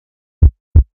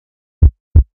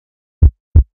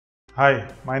Hi,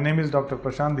 my name is Dr.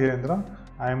 Prashant Dheerendra.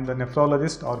 I am the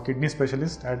nephrologist or kidney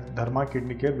specialist at Dharma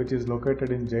Kidney Care, which is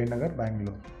located in Jayanagar,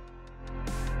 Bangalore.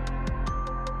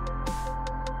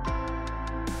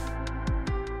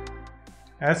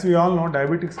 As we all know,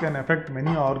 diabetes can affect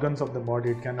many organs of the body.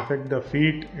 It can affect the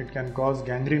feet, it can cause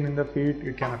gangrene in the feet,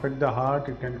 it can affect the heart,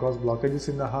 it can cause blockages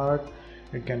in the heart,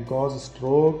 it can cause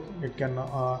stroke, it can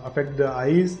affect the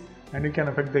eyes, and it can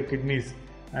affect the kidneys.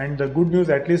 And the good news,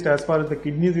 at least as far as the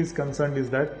kidneys is concerned, is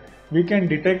that we can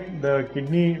detect the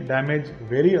kidney damage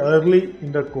very early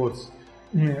in the course.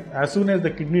 As soon as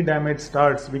the kidney damage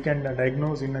starts, we can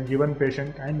diagnose in a given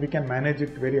patient and we can manage it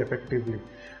very effectively.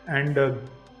 And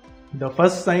the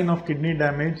first sign of kidney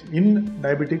damage in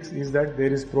diabetics is that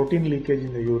there is protein leakage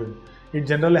in the urine. It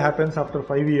generally happens after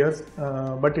 5 years,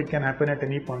 but it can happen at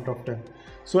any point of time.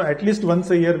 So at least once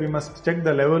a year we must check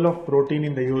the level of protein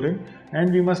in the urine,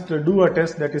 and we must do a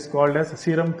test that is called as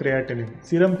serum creatinine.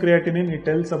 Serum creatinine, it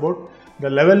tells about the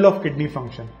level of kidney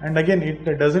function, and again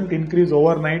it doesn't increase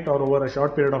overnight or over a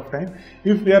short period of time.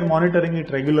 If we are monitoring it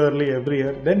regularly every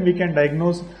year, then we can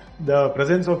diagnose the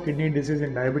presence of kidney disease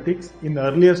in diabetics in the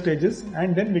earlier stages,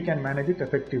 and then we can manage it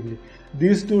effectively.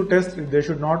 These two tests, they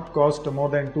should not cost more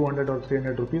than 200 or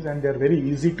 300 rupees, and they are very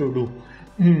easy to do.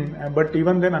 But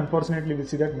even then, unfortunately, we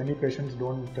see that many patients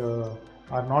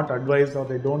are not advised, or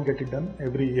they don't get it done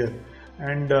every year,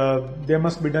 and they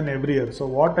must be done every year. So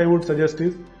what I would suggest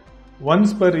is,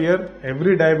 once per year,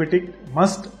 every diabetic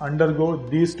must undergo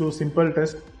these two simple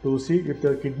tests to see if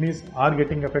their kidneys are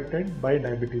getting affected by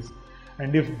diabetes.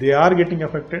 And if they are getting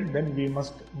affected, then we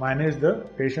must manage the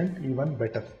patient even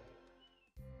better.